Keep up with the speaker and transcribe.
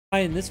Hi,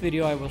 in this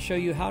video I will show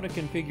you how to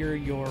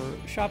configure your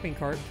shopping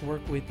cart to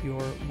work with your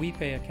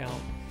WePay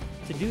account.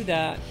 To do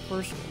that,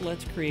 first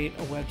let's create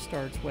a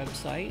WebStarts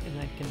website,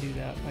 and I can do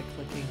that by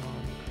clicking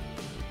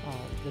on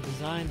the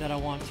design that I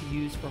want to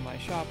use for my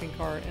shopping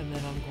cart, and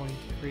then I'm going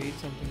to create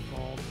something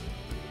called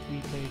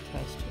WePay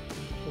Test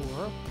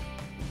 4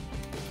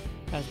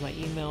 as my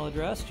email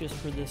address just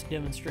for this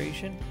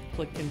demonstration.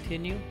 Click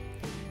continue,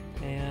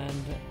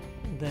 and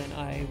then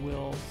I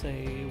will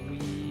say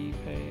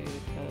WePay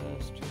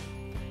Test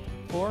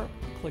 4,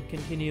 click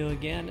continue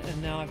again,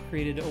 and now I've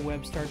created a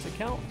WebStarts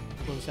account.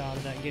 Close out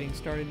of that getting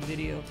started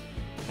video,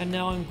 and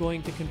now I'm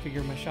going to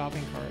configure my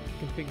shopping cart.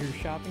 To configure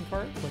your shopping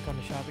cart, click on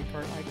the shopping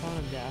cart icon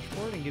on the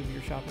dashboard and give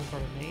your shopping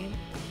cart a name.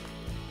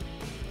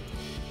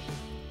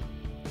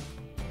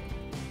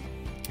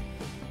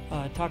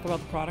 Talk about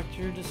the product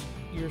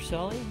you're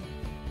selling.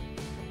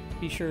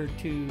 Be sure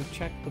to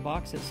check the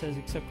box that says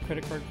accept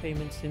credit card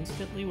payments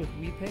instantly with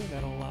WePay.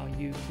 That'll allow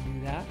you to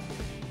do that.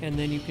 And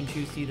then you can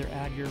choose to either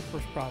add your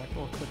first product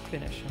or click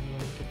finish. I'm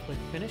going to click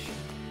finish.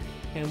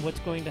 And what's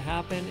going to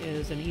happen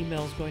is an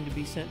email is going to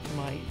be sent to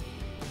my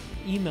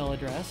email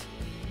address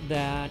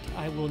that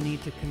I will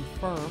need to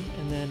confirm,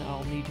 and then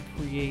I'll need to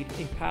create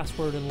a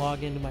password and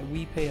log into my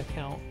WePay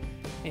account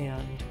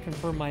and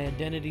confirm my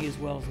identity as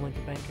well as link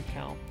a bank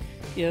account.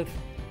 If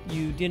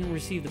you didn't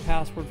receive the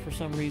password for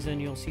some reason,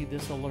 you'll see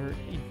this alert.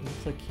 You can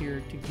click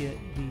here to get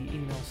the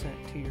email sent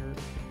to your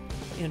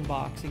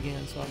inbox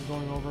again. So I'm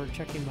going over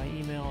checking my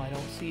email. I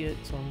don't see it,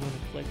 so I'm going to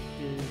click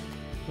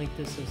to link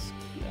this as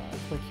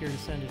click here to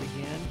send it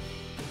again,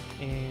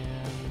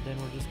 and then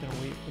we're just going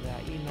to wait for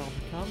that email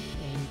to come,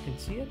 and you can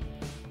see it.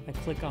 I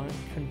click on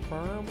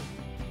confirm,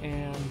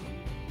 and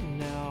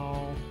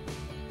now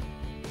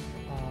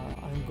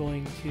I'm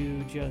going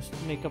to just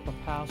make up a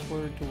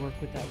password to work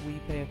with that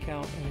WePay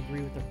account and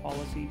agree with their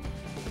policy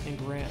and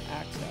grant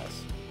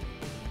access.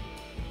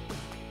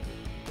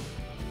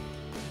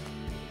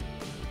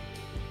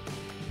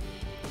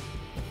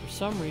 For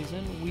some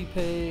reason,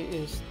 WePay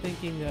is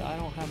thinking that I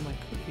don't have my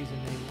cookies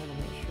enabled. I'm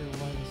not sure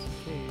why this is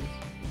the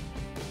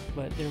case,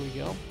 but there we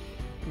go.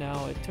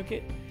 Now it took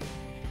it.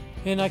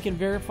 And I can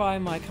verify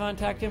my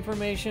contact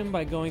information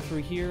by going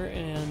through here,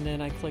 and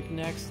then I click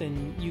next,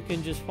 and you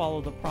can just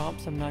follow the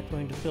prompts. I'm not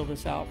going to fill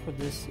this out for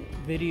this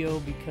video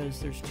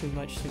because there's too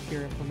much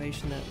secure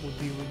information that will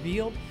be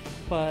revealed.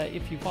 But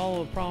if you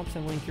follow the prompts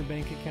and link your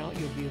bank account,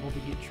 you'll be able to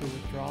get your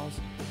withdrawals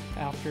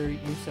after you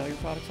sell your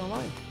products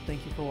online.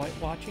 Thank you for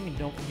watching, and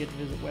don't forget to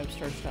visit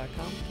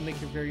webstarts.com to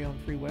make your very own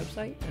free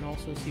website and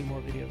also see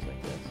more videos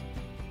like this.